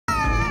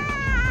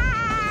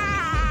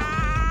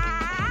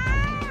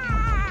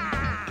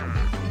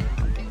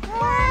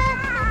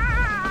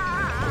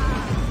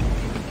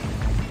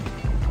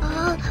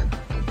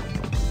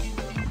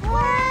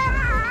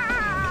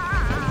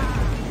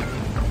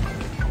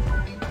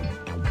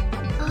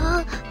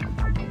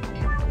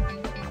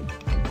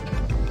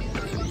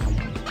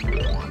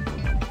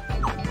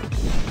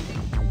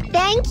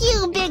Thank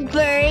you, Big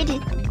Bird.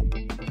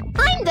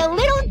 I'm the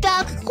little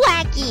duck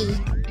Quacky.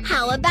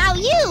 How about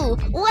you?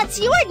 What's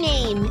your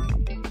name?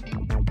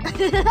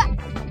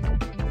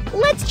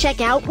 Let's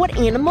check out what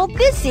animal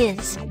this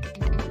is.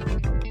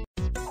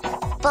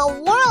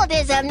 The world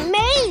is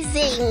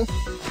amazing.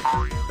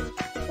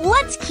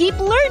 Let's keep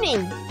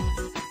learning.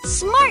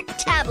 Smart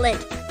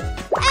tablet.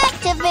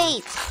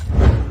 Activate.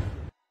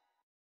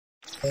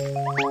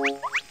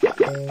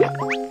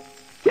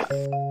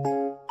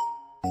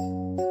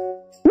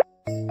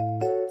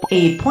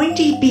 A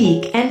pointy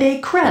beak and a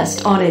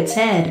crest on its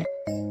head.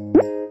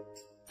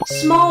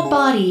 Small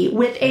body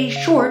with a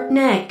short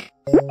neck.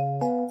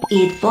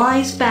 It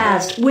flies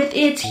fast with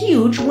its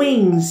huge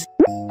wings.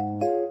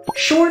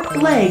 Short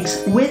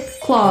legs with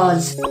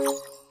claws.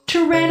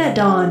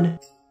 Pteranodon.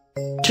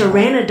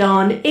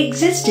 Pteranodon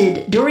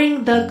existed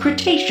during the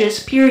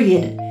Cretaceous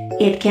period.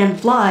 It can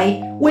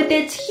fly with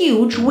its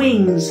huge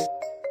wings.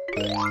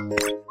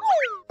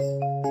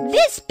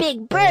 This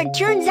big bird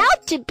turns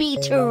out to be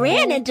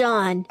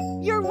Pteranodon.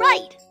 You're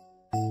right.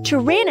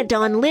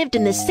 Pteranodon lived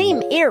in the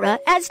same era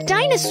as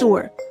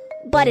Dinosaur,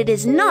 but it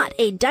is not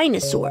a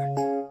dinosaur.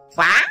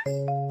 What?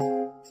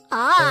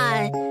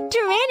 Ah,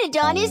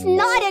 Pteranodon is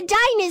not a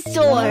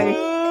dinosaur.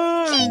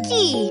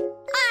 Kiki,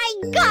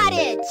 I got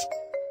it.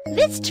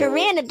 This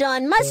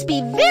Pteranodon must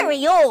be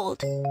very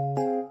old.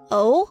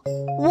 Oh,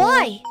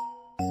 why?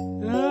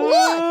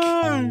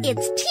 Look,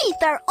 its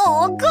teeth are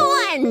all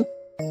gone.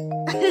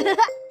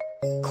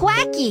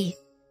 Quacky.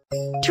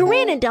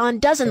 Pteranodon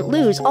doesn't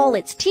lose all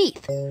its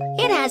teeth.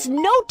 It has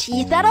no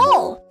teeth at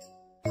all.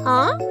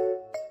 Huh?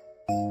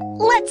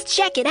 Let's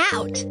check it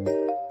out.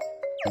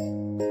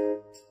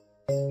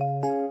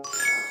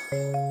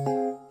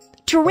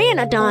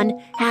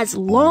 Pteranodon has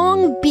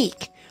long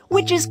beak,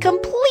 which is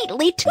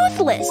completely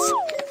toothless.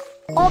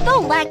 Although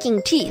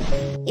lacking teeth,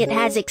 it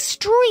has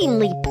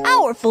extremely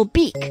powerful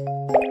beak.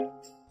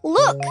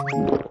 Look,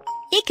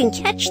 it can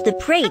catch the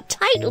prey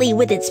tightly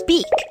with its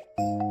beak.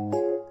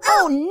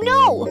 Oh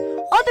no!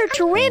 Other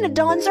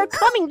pteranodons are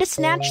coming to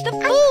snatch the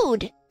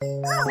food.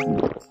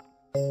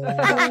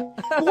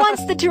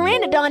 Once the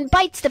pteranodon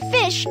bites the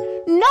fish,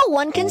 no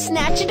one can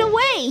snatch it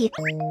away.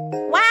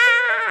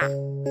 Wow!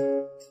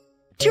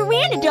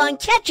 Pteranodon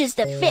catches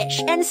the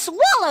fish and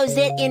swallows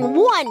it in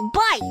one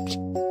bite.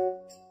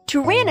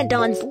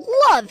 Pteranodons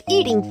love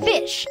eating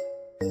fish.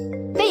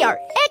 They are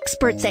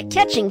experts at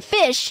catching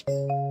fish.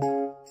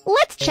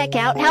 Let's check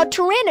out how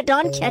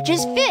Pteranodon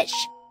catches fish.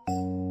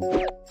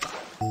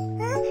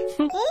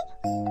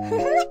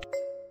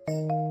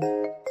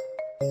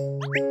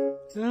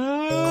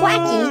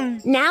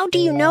 Quacky, now do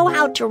you know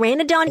how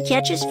Pteranodon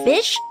catches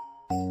fish?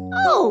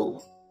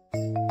 Oh!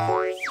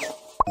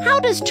 How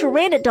does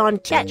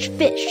Pteranodon catch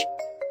fish?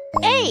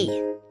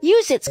 A.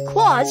 Use its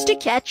claws to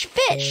catch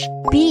fish.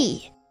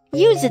 B.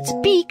 Use its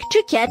beak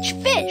to catch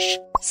fish.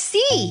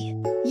 C.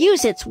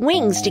 Use its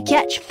wings to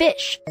catch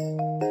fish.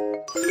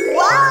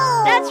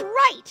 Whoa! That's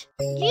right!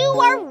 You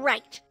are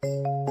right!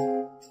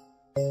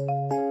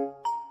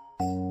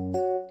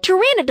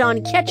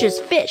 Pteranodon catches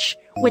fish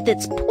with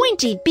its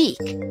pointy beak.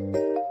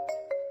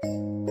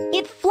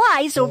 It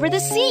flies over the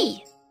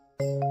sea.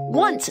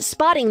 Once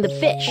spotting the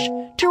fish,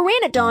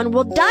 Pteranodon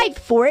will dive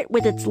for it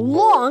with its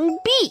long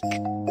beak.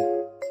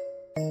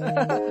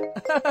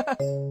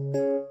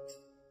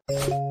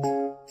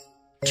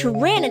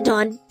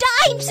 Pteranodon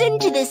dives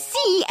into the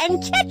sea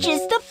and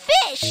catches the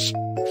fish.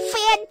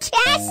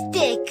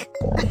 Fantastic!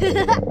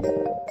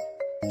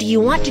 Do you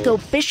want to go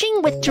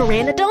fishing with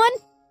Pteranodon?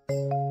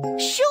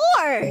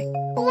 Sure!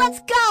 Let's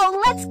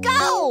go! Let's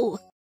go!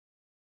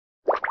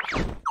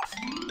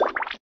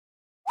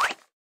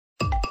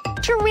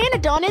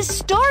 Pteranodon is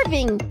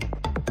starving.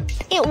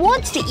 It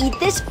wants to eat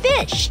this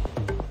fish.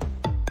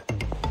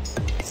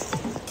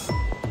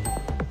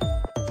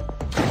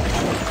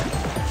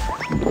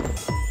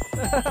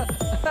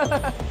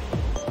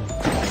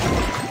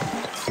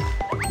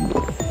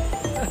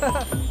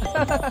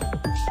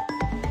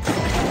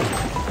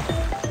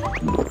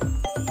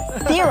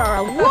 There are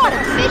a lot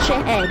of fish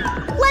ahead.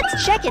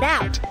 Let's check it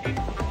out.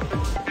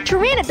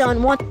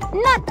 Pteranodon wants...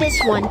 Not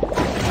this one.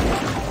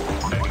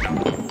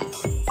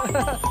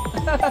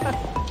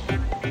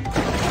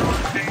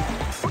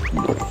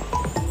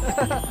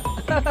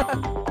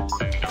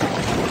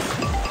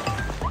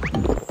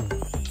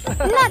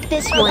 Not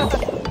this one.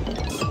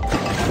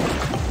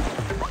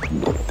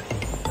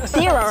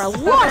 There are a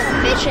lot of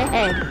fish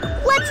ahead.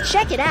 Let's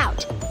check it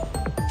out.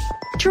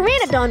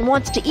 Pteranodon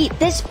wants to eat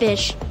this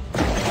fish.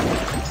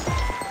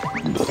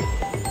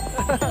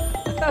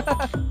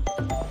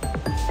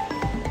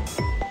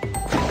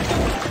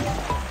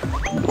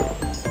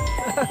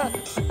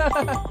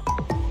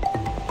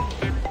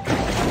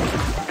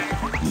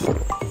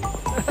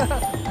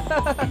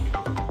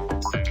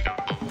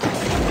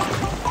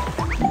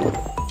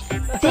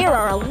 There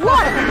are a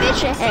lot of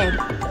fish ahead.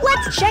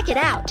 Let's check it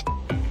out.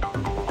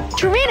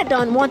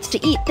 Pteranodon wants to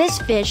eat this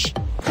fish.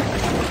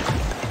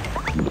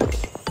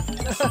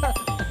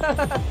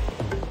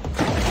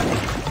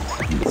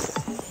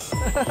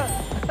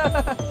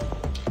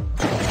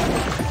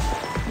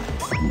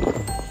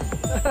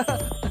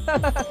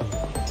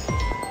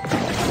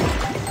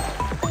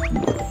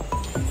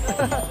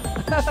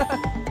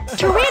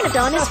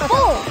 Pteranodon is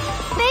full.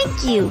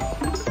 Thank you.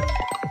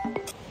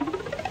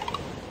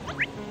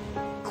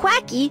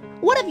 Quacky,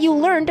 what have you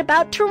learned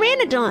about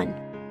Pteranodon?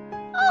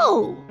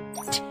 Oh,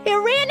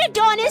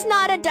 Pteranodon is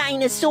not a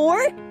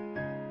dinosaur.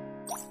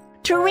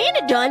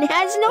 Pteranodon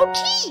has no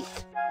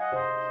teeth.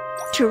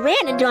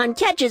 Pteranodon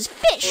catches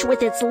fish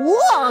with its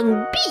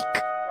long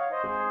beak.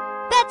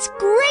 That's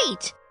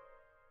great.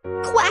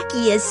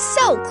 Quacky is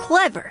so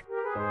clever.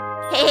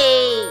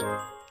 Hey,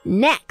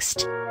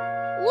 Next,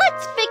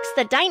 let's fix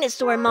the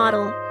dinosaur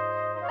model.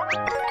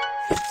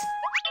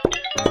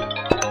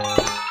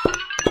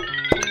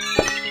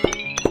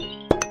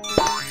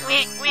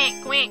 Quack,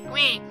 quack, quack,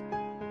 quack.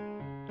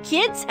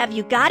 kids, have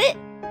you got it?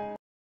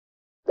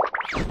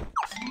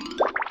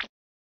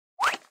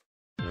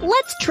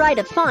 Let's try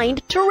to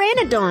find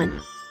Pteranodon.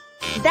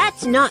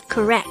 That's not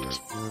correct.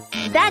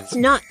 That's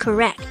not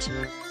correct.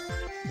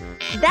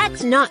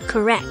 That's not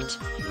correct.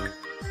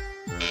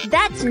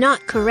 That's not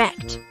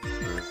correct.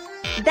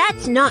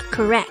 That's not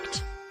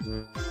correct.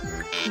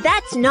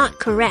 That's not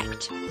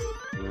correct.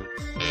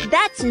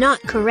 That's not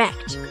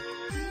correct.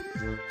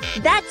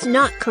 That's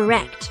not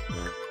correct.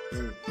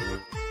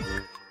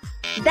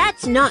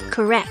 That's not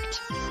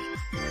correct.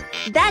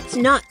 That's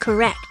not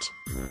correct.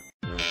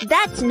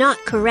 That's not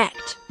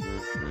correct.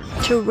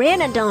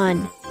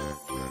 Pteranodon.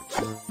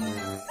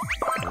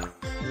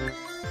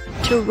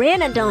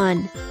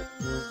 Pteranodon.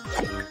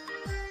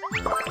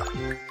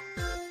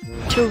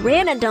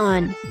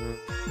 Pteranodon.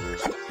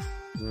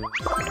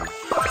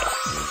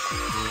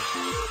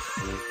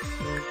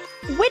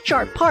 Which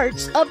are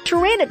parts of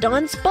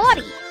Pteranodon's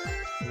body?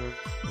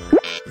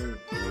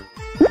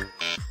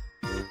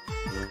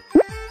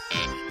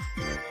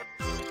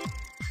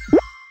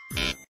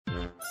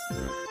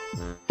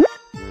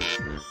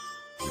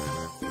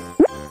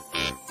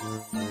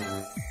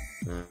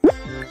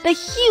 The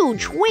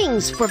huge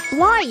wings for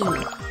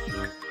flying.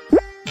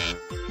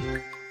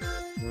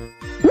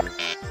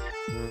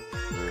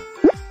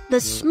 The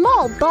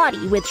small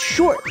body with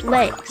short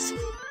legs.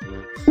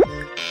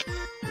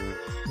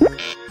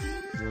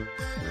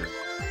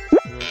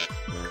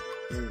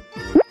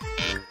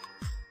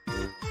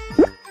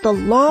 The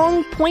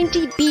long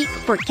pointy beak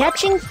for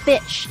catching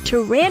fish,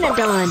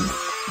 Pteranodon.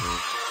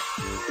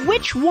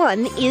 Which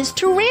one is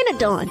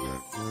Pteranodon?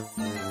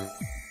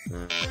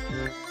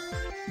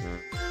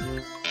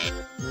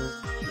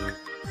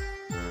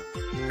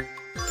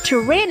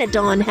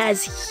 Pteranodon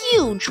has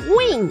huge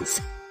wings.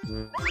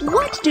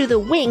 What do the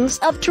wings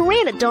of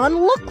Pteranodon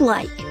look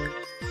like?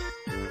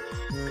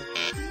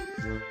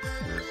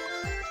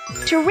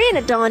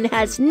 Pteranodon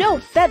has no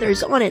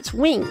feathers on its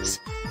wings.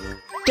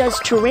 Does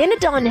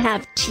Pteranodon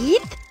have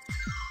teeth?